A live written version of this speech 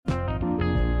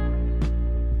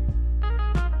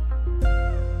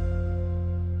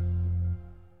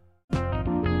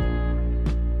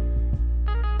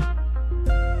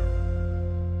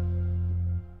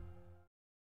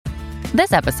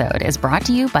This episode is brought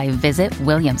to you by Visit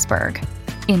Williamsburg.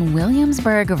 In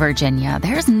Williamsburg, Virginia,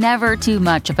 there's never too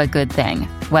much of a good thing.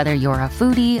 Whether you're a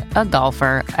foodie, a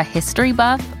golfer, a history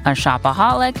buff, a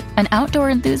shopaholic, an outdoor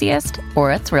enthusiast,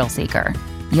 or a thrill seeker,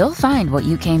 you'll find what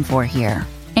you came for here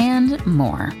and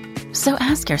more. So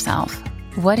ask yourself,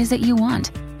 what is it you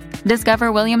want?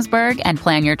 Discover Williamsburg and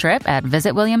plan your trip at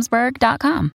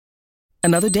visitwilliamsburg.com.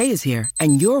 Another day is here,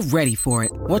 and you're ready for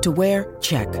it. What to wear?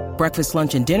 Check. Breakfast,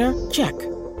 lunch, and dinner? Check.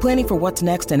 Planning for what's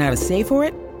next and how to save for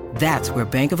it? That's where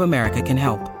Bank of America can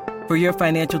help. For your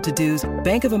financial to-dos,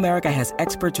 Bank of America has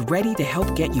experts ready to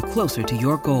help get you closer to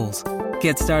your goals.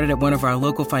 Get started at one of our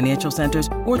local financial centers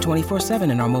or 24/7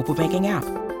 in our mobile banking app.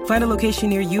 Find a location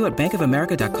near you at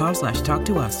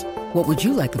bankofamerica.com/talktous. What would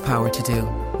you like the power to do?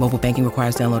 Mobile banking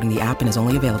requires downloading the app and is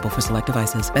only available for select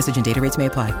devices. Message and data rates may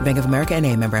apply. Bank of America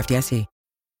N.A., member FDIC.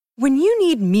 When you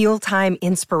need mealtime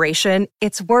inspiration,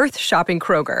 it's worth shopping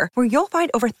Kroger, where you'll find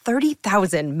over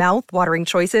 30,000 mouth-watering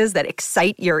choices that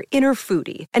excite your inner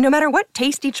foodie. And no matter what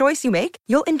tasty choice you make,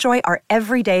 you'll enjoy our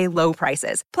everyday low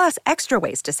prices, plus extra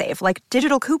ways to save, like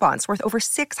digital coupons worth over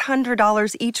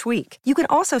 $600 each week. You can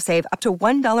also save up to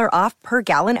 $1 off per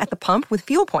gallon at the pump with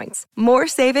fuel points. More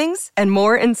savings and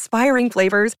more inspiring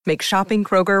flavors make shopping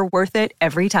Kroger worth it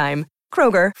every time.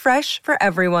 Kroger, fresh for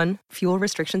everyone. Fuel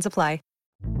restrictions apply.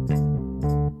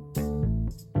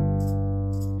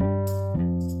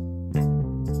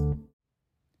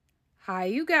 Hi,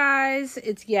 you guys.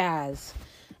 It's Yaz.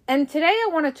 And today I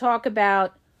want to talk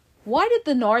about, why did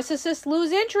the narcissist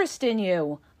lose interest in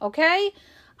you? Okay?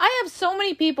 I have so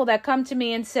many people that come to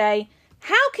me and say,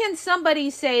 how can somebody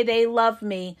say they love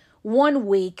me one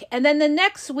week and then the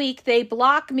next week they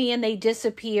block me and they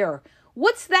disappear?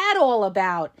 What's that all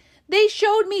about? They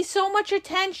showed me so much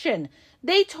attention.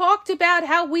 They talked about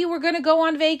how we were going to go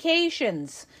on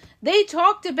vacations. They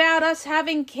talked about us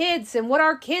having kids and what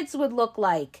our kids would look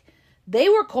like. They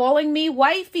were calling me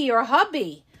wifey or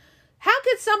hubby. How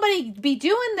could somebody be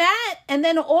doing that and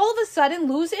then all of a sudden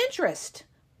lose interest?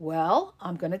 Well,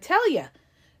 I'm going to tell you.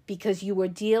 Because you were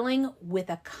dealing with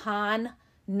a con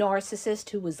narcissist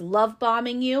who was love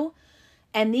bombing you.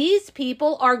 And these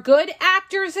people are good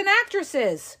actors and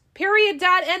actresses. Period.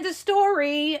 Dot. End of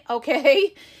story.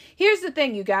 Okay? Here's the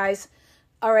thing, you guys.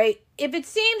 All right. If it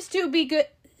seems too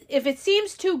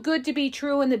good to be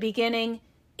true in the beginning,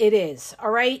 it is.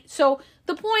 All right. So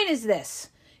the point is this.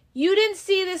 You didn't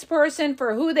see this person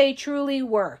for who they truly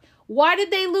were. Why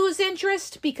did they lose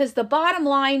interest? Because the bottom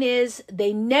line is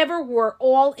they never were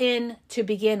all in to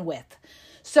begin with.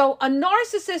 So a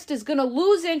narcissist is going to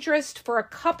lose interest for a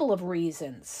couple of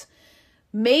reasons.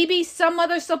 Maybe some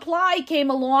other supply came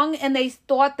along and they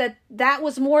thought that that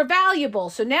was more valuable.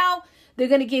 So now they're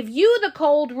going to give you the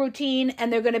cold routine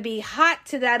and they're going to be hot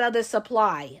to that other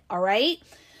supply. All right.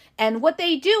 And what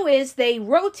they do is they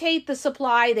rotate the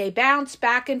supply. They bounce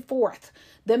back and forth.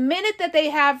 The minute that they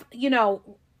have,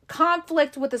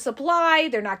 conflict with the supply,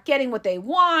 they're not getting what they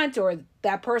want, or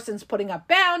that person's putting up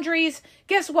boundaries.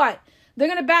 Guess what? They're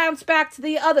going to bounce back to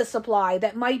the other supply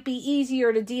that might be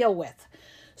easier to deal with.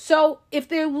 So if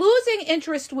they're losing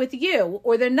interest with you,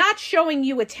 or they're not showing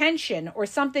you attention or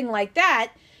something like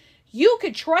that, you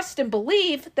could trust and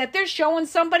believe that they're showing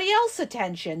somebody else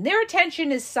attention. Their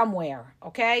attention is somewhere,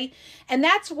 okay? And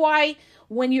that's why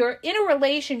when you're in a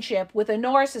relationship with a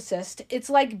narcissist, it's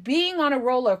like being on a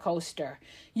roller coaster.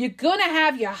 You're going to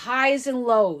have your highs and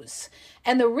lows.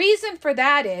 And the reason for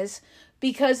that is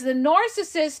because the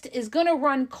narcissist is going to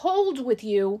run cold with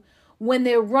you when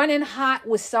they're running hot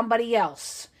with somebody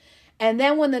else. And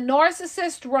then when the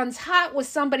narcissist runs hot with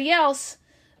somebody else,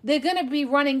 they're going to be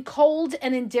running cold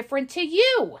and indifferent to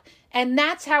you. And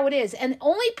that's how it is. And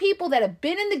only people that have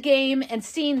been in the game and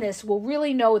seen this will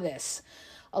really know this.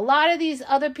 A lot of these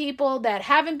other people that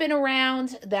haven't been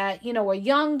around, that, are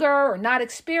younger or not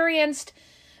experienced,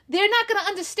 they're not going to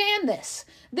understand this.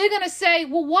 They're going to say,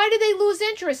 well, why did they lose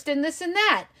interest in this and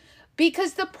that?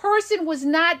 Because the person was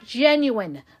not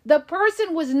genuine. The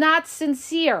person was not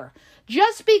sincere.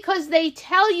 Just because they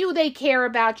tell you they care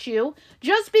about you,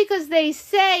 just because they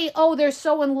say, oh, they're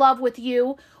so in love with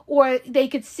you, or they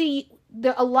could see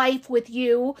a life with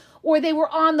you, or they were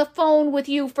on the phone with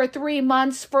you for 3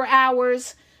 months, for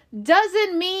hours,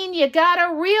 doesn't mean you got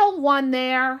a real one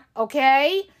there,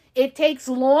 okay? It takes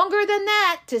longer than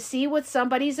that to see what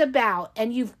somebody's about,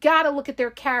 and you've got to look at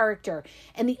their character.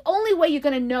 And the only way you're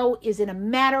going to know is in a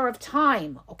matter of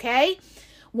time, okay?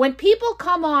 When people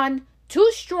come on too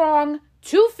strong,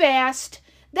 too fast,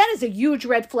 that is a huge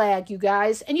red flag, you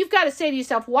guys. And you've got to say to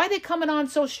yourself, why are they coming on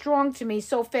so strong to me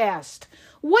so fast?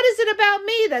 What is it about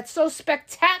me that's so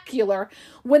spectacular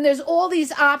when there's all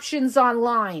these options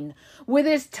online, where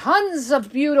there's tons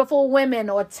of beautiful women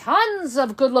or tons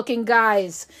of good-looking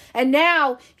guys, and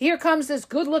now here comes this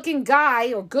good-looking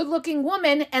guy or good-looking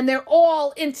woman, and they're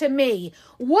all into me?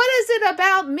 What is it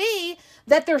about me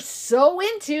that they're so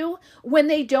into when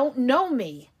they don't know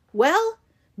me? Well,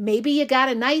 maybe you got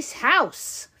a nice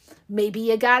house. Maybe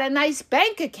you got a nice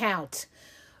bank account.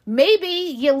 Maybe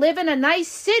you live in a nice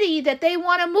city that they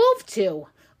want to move to,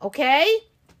 okay?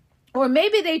 Or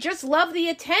maybe they just love the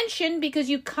attention because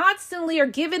you constantly are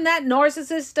giving that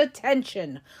narcissist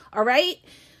attention, all right?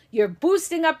 You're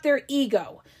boosting up their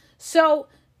ego. So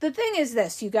the thing is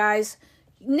this, you guys,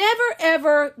 never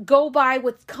ever go by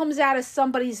what comes out of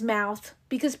somebody's mouth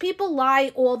because people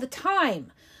lie all the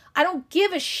time. I don't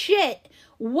give a shit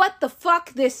what the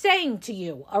fuck they're saying to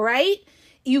you, all right?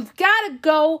 You've got to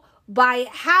go by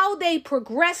how they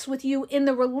progress with you in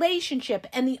the relationship.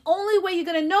 And the only way you're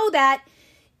going to know that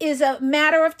is a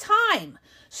matter of time.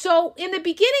 So in the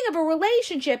beginning of a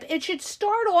relationship, it should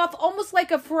start off almost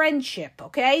like a friendship,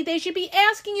 okay? They should be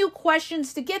asking you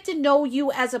questions to get to know you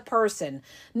as a person,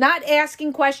 not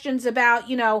asking questions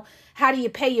about, how do you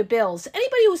pay your bills?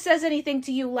 Anybody who says anything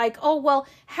to you like, oh, well,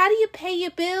 how do you pay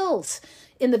your bills?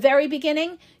 In the very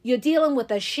beginning, you're dealing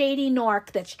with a shady narc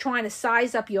that's trying to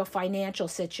size up your financial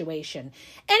situation.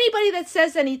 Anybody that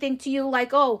says anything to you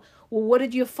like, oh, well, what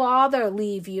did your father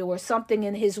leave you or something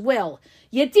in his will?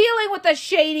 You're dealing with a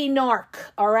shady narc,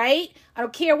 all right? I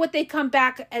don't care what they come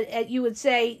back at you and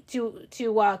say to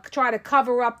try to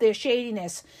cover up their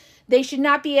shadiness. They should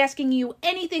not be asking you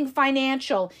anything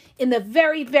financial in the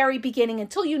very, very beginning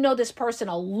until you know this person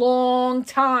a long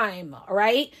time, all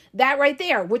right? That right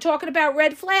there, we're talking about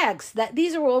red flags.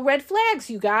 These are all red flags,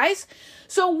 you guys.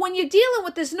 So when you're dealing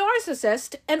with this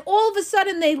narcissist and all of a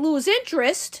sudden they lose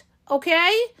interest,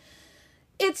 okay?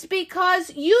 It's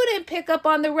because you didn't pick up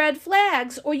on the red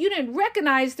flags or you didn't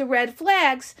recognize the red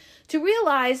flags to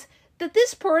realize that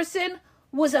this person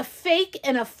was a fake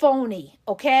and a phony,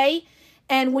 okay?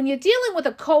 And when you're dealing with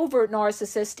a covert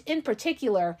narcissist in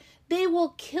particular, they will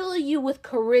kill you with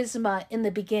charisma in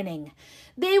the beginning.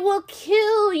 They will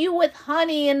kill you with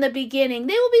honey in the beginning.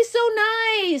 They will be so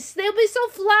nice. They'll be so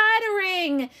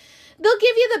flattering. They'll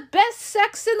give you the best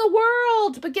sex in the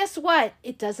world. But guess what?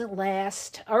 It doesn't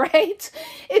last, all right?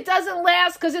 It doesn't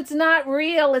last because it's not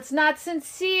real. It's not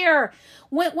sincere.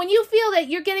 When you feel that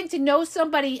you're getting to know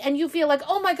somebody and you feel like,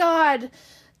 oh my God,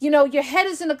 your head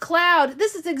is in a cloud.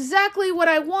 This is exactly what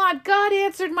I want. God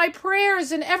answered my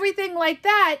prayers and everything like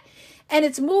that. And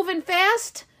it's moving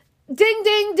fast. Ding,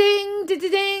 ding, ding,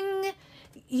 ding,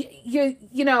 ding.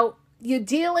 You're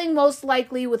dealing most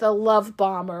likely with a love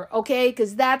bomber, okay?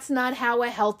 Because that's not how a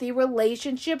healthy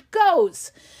relationship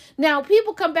goes. Now,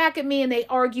 people come back at me and they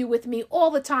argue with me all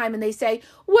the time and they say,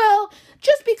 well,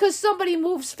 just because somebody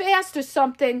moves fast or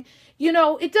something,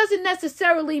 it doesn't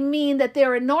necessarily mean that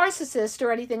they're a narcissist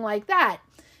or anything like that.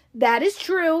 That is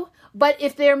true. But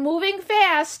if they're moving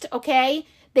fast, okay,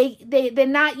 they're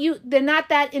not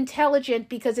that intelligent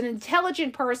because an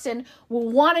intelligent person will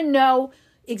want to know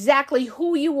exactly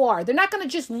who you are. They're not going to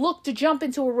just look to jump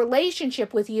into a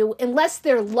relationship with you unless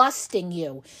they're lusting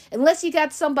you. Unless you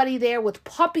got somebody there with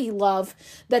puppy love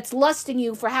that's lusting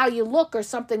you for how you look or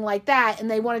something like that, and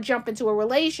they want to jump into a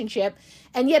relationship,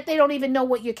 and yet they don't even know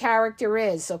what your character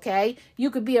is, okay? You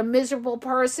could be a miserable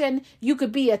person. You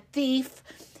could be a thief.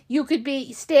 You could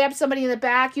stab somebody in the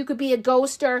back. You could be a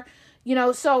ghoster,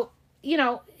 so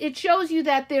it shows you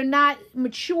that they're not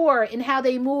mature in how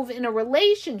they move in a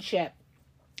relationship.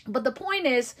 But the point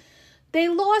is, they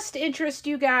lost interest,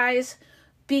 you guys,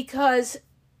 because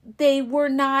they were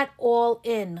not all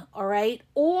in, all right?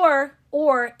 Or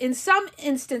in some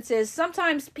instances,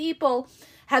 sometimes people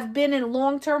have been in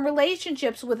long-term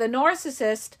relationships with a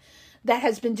narcissist that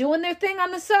has been doing their thing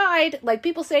on the side. Like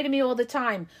people say to me all the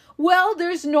time, well,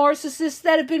 there's narcissists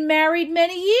that have been married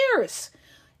many years.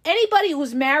 Anybody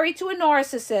who's married to a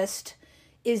narcissist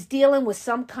is dealing with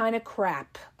some kind of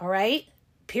crap, all right?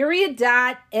 Period,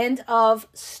 dot, end of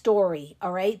story,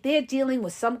 all right? They're dealing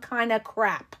with some kind of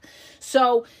crap.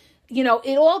 So,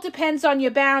 it all depends on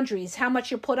your boundaries, how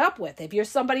much you put up with. If you're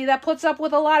somebody that puts up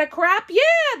with a lot of crap,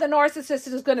 yeah, the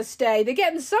narcissist is going to stay. They're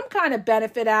getting some kind of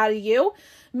benefit out of you.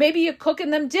 Maybe you're cooking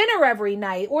them dinner every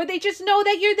night, or they just know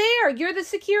that you're there. You're the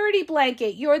security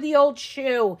blanket. You're the old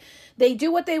shoe. They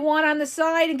do what they want on the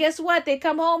side, and guess what? They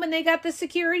come home and they got the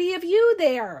security of you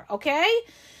there, okay?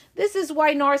 This is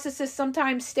why narcissists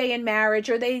sometimes stay in marriage,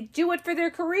 or they do it for their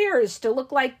careers to look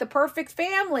like the perfect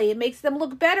family. It makes them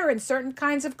look better in certain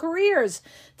kinds of careers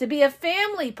to be a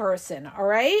family person, all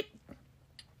right?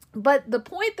 But the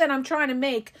point that I'm trying to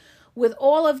make with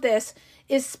all of this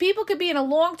is people could be in a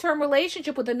long-term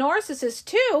relationship with a narcissist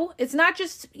too. It's not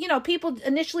just, people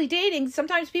initially dating.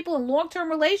 Sometimes people in long-term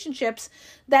relationships,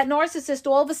 that narcissist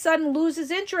all of a sudden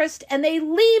loses interest and they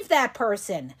leave that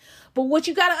person. But what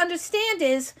you got to understand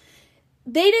is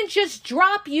they didn't just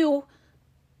drop you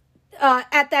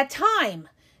at that time.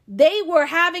 They were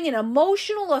having an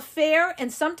emotional affair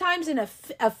and sometimes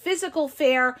a physical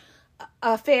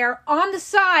affair on the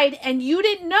side, and you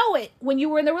didn't know it when you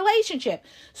were in the relationship.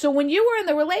 So when you were in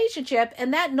the relationship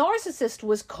and that narcissist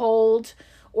was cold,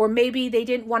 or maybe they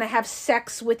didn't want to have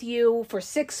sex with you for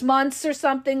 6 months or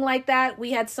something like that.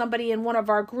 We had somebody in one of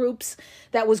our groups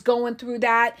that was going through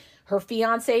that. Her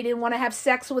fiance didn't want to have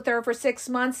sex with her for 6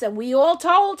 months, and we all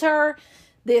told her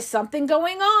there's something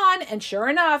going on. And sure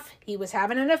enough, he was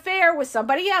having an affair with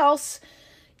somebody else.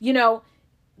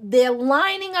 They're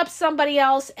lining up somebody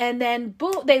else, and then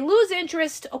boom, they lose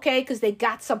interest, okay, because they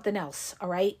got something else, all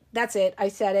right? That's it. I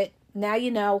said it. Now you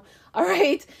know, all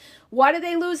right? Why do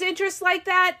they lose interest like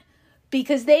that?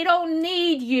 Because they don't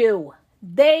need you.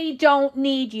 They don't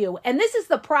need you. And this is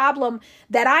the problem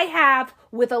that I have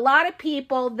with a lot of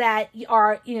people that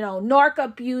are, narc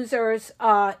abusers,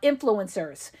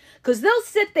 influencers. Because they'll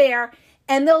sit there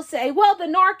and they'll say, well, the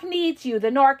narc needs you.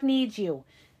 The narc needs you.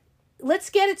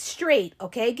 Let's get it straight,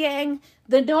 okay, gang?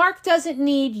 The narc doesn't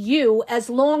need you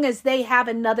as long as they have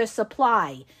another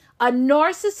supply. A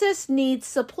narcissist needs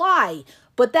supply,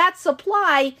 but that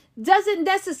supply doesn't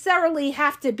necessarily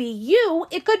have to be you.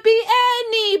 It could be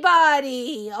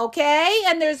anybody, okay?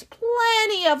 And there's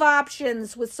plenty of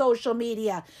options with social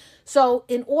media. So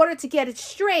in order to get it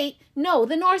straight, no,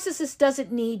 the narcissist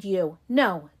doesn't need you.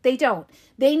 No, they don't.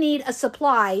 They need a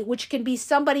supply, which can be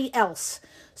somebody else.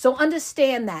 So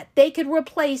understand that. They could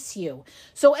replace you.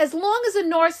 So as long as a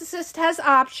narcissist has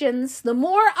options, the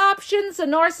more options a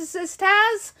narcissist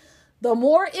has, the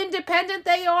more independent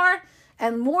they are,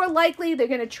 and more likely they're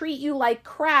going to treat you like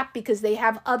crap because they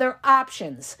have other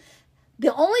options.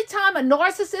 The only time a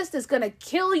narcissist is going to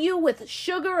kill you with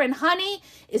sugar and honey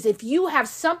is if you have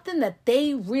something that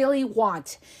they really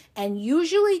want. And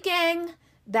usually, gang,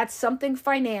 that's something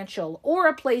financial or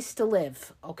a place to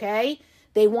live, okay?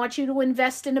 They want you to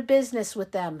invest in a business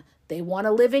with them. They want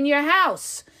to live in your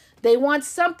house. They want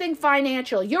something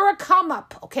financial. You're a come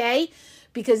up, okay?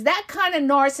 Because that kind of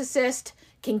narcissist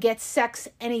can get sex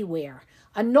anywhere.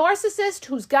 A narcissist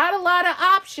who's got a lot of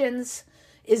options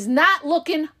is not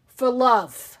looking for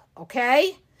love,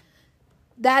 okay?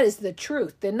 That is the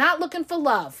truth. They're not looking for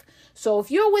love. So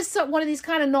if you're with one of these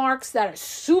kind of narcs that are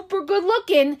super good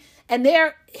looking and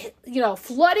they're,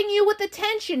 flooding you with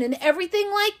attention and everything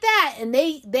like that, and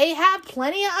they have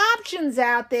plenty of options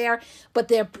out there, but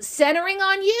they're centering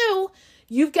on you,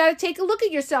 you've got to take a look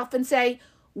at yourself and say,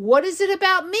 what is it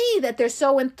about me that they're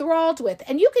so enthralled with?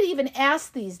 And you could even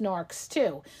ask these narcs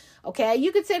too. Okay,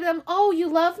 you could say to them, oh, you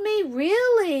love me?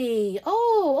 Really?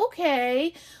 Oh,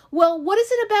 okay. Well, what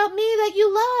is it about me that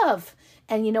you love?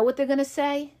 And you know what they're going to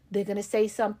say? They're going to say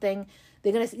something.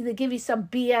 They're going to give you some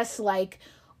BS like,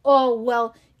 oh,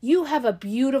 well, you have a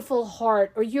beautiful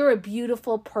heart, or you're a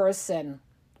beautiful person.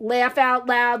 Laugh out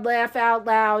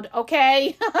loud,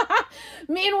 okay?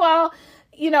 Meanwhile,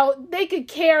 they could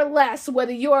care less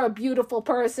whether you're a beautiful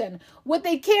person. What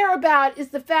they care about is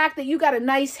the fact that you got a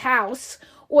nice house,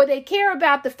 or they care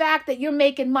about the fact that you're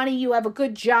making money, you have a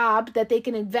good job that they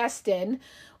can invest in,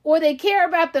 or they care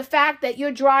about the fact that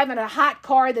you're driving a hot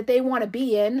car that they want to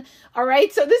be in. All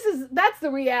right. So that's the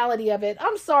reality of it.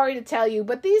 I'm sorry to tell you,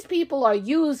 but these people are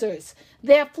users.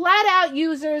 They're flat out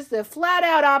users. They're flat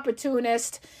out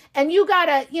opportunists. And you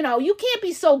gotta, you can't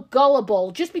be so gullible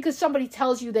just because somebody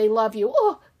tells you they love you.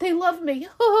 Oh, they love me.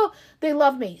 Oh, they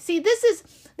love me. See, this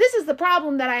is the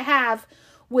problem that I have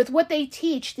with what they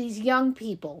teach these young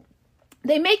people.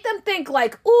 They make them think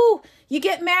like, ooh, you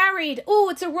get married. Ooh,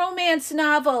 it's a romance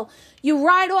novel. You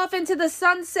ride off into the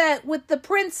sunset with the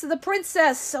prince, the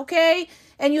princess, okay?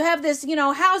 And you have this,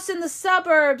 house in the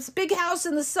suburbs, big house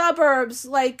in the suburbs,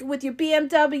 like with your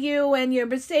BMW and your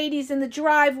Mercedes in the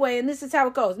driveway, and this is how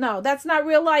it goes. No, that's not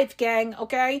real life, gang,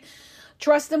 okay?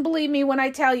 Trust and believe me when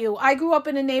I tell you. I grew up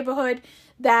in a neighborhood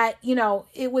that,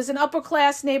 it was an upper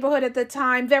class neighborhood at the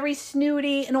time, very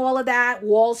snooty and all of that,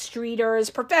 Wall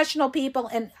Streeters, professional people.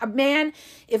 And man,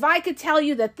 if I could tell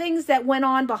you the things that went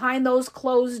on behind those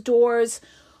closed doors,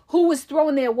 who was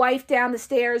throwing their wife down the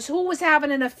stairs, who was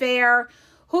having an affair,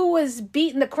 who was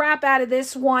beating the crap out of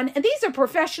this one. And these are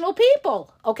professional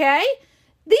people, okay?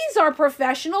 These are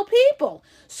professional people.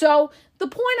 So the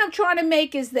point I'm trying to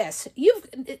make is this.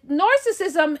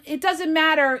 Narcissism, it doesn't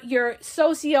matter your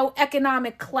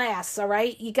socioeconomic class, all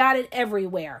right? You got it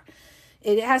everywhere.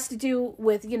 It has to do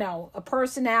with, a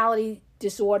personality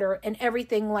disorder and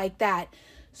everything like that.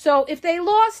 So if they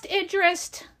lost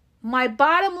interest, my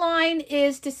bottom line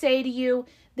is to say to you,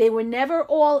 they were never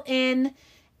all in,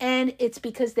 and it's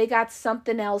because they got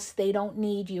something else. They don't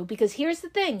need you. Because here's the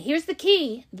thing. Here's the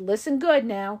key. Listen good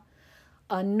now.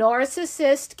 A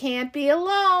narcissist can't be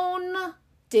alone.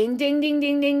 Ding, ding, ding,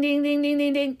 ding, ding, ding, ding, ding,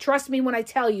 ding, ding. Trust me when I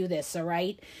tell you this, all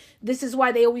right? This is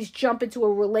why they always jump into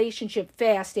a relationship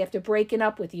fast after breaking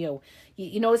up with you.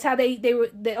 You notice how they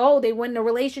went in a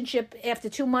relationship after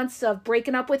 2 months of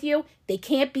breaking up with you? They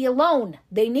can't be alone.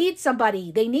 They need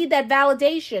somebody. They need that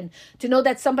validation to know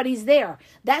that somebody's there.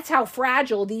 That's how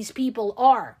fragile these people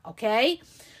are, okay?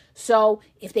 So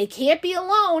if they can't be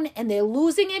alone and they're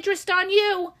losing interest on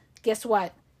you, guess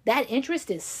what? That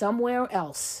interest is somewhere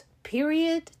else.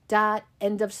 Period. Dot.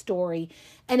 End of story.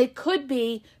 And it could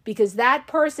be because that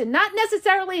person, not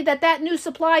necessarily that new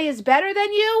supply is better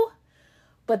than you,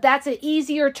 but that's an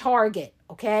easier target,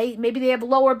 okay? Maybe they have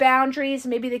lower boundaries.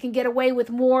 Maybe they can get away with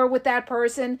more with that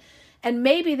person. And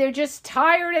maybe they're just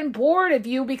tired and bored of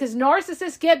you because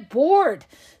narcissists get bored.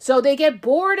 So they get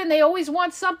bored and they always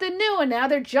want something new. And now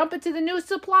they're jumping to the new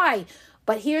supply.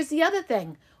 But here's the other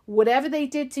thing. Whatever they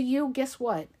did to you, guess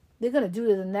what? They're going to do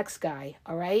to the next guy,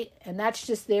 all right? And that's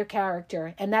just their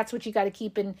character. And that's what you got to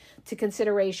keep into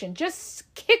consideration.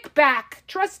 Just kick back.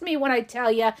 Trust me when I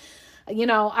tell you,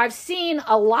 I've seen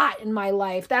a lot in my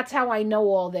life. That's how I know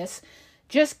all this.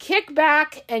 Just kick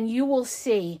back and you will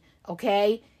see,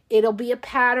 okay? It'll be a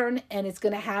pattern and it's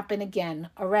going to happen again,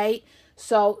 all right?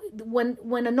 So when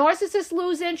a narcissist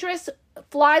loses interest,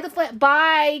 fly the flag.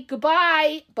 Bye,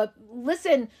 goodbye. But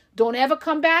listen, don't ever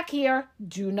come back here.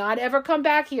 Do not ever come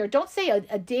back here. Don't say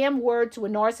a damn word to a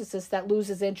narcissist that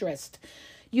loses interest.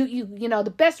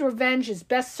 The best revenge is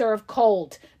best served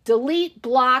cold. Delete,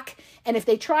 block, and if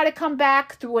they try to come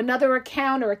back through another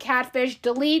account or a catfish,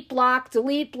 delete, block,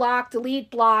 delete, block,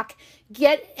 delete, block.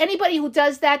 Anybody who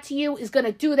does that to you is going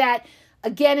to do that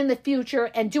again in the future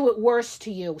and do it worse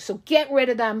to you. So get rid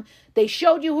of them. They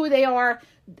showed you who they are,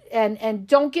 and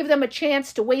don't give them a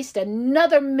chance to waste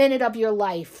another minute of your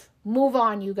life. Move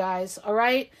on, you guys, all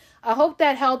right? I hope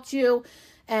that helped you,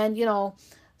 and,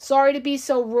 sorry to be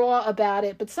so raw about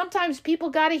it, but sometimes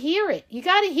people got to hear it. You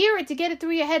got to hear it to get it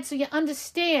through your head so you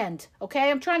understand,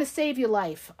 okay? I'm trying to save your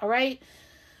life, all right?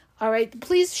 All right,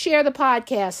 please share the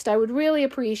podcast. I would really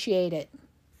appreciate it.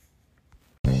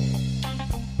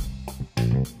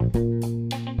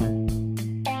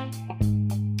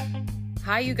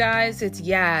 Hi, you guys, it's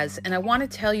Yaz, and I want to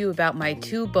tell you about my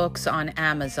 2 books on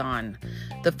Amazon.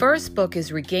 The first book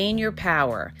is Regain Your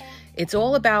Power. It's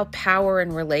all about power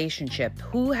and relationship.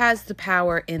 Who has the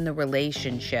power in the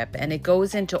relationship? And it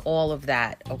goes into all of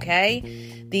that,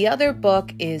 okay? The other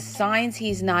book is Signs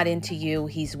He's Not Into You,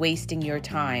 He's Wasting Your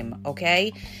Time,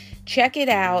 okay? Check it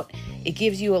out. It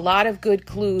gives you a lot of good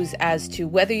clues as to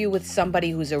whether you're with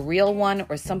somebody who's a real one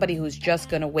or somebody who's just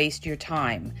going to waste your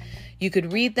time. You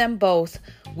could read them both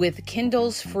with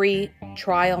Kindle's free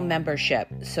trial membership.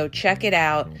 So check it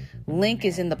out. Link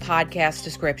is in the podcast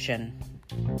description.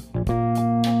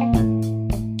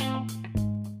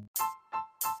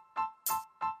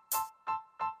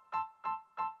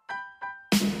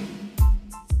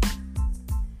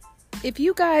 If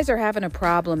you guys are having a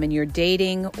problem in your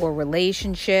dating or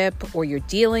relationship, or you're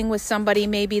dealing with somebody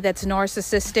maybe that's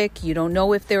narcissistic, you don't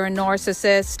know if they're a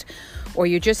narcissist, or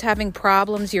you're just having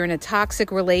problems, you're in a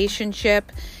toxic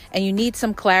relationship, and you need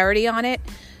some clarity on it,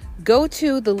 go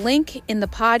to the link in the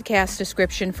podcast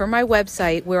description for my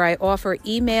website where I offer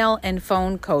email and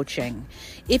phone coaching.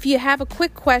 If you have a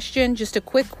quick question, just a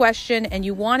quick question, and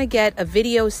you want to get a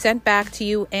video sent back to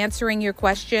you answering your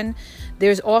question,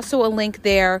 there's also a link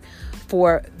there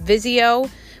for Vizio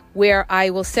where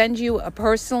I will send you a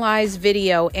personalized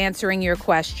video answering your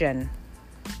question.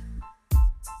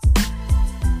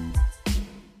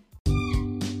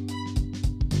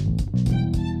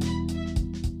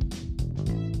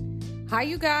 Hi,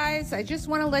 you guys. I just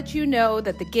want to let you know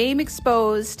that the Game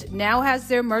Exposed now has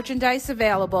their merchandise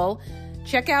available.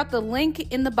 Check out the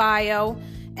link in the bio,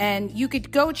 and you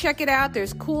could go check it out.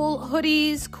 There's cool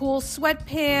hoodies, cool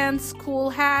sweatpants, cool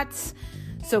hats.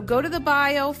 So go to the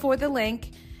bio for the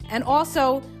link. And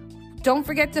also, don't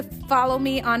forget to follow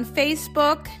me on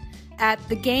Facebook at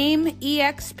The Game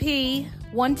EXP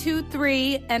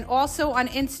 123, and also on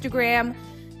Instagram,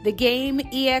 The Game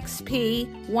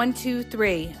EXP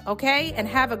 123. Okay? And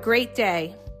have a great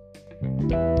day.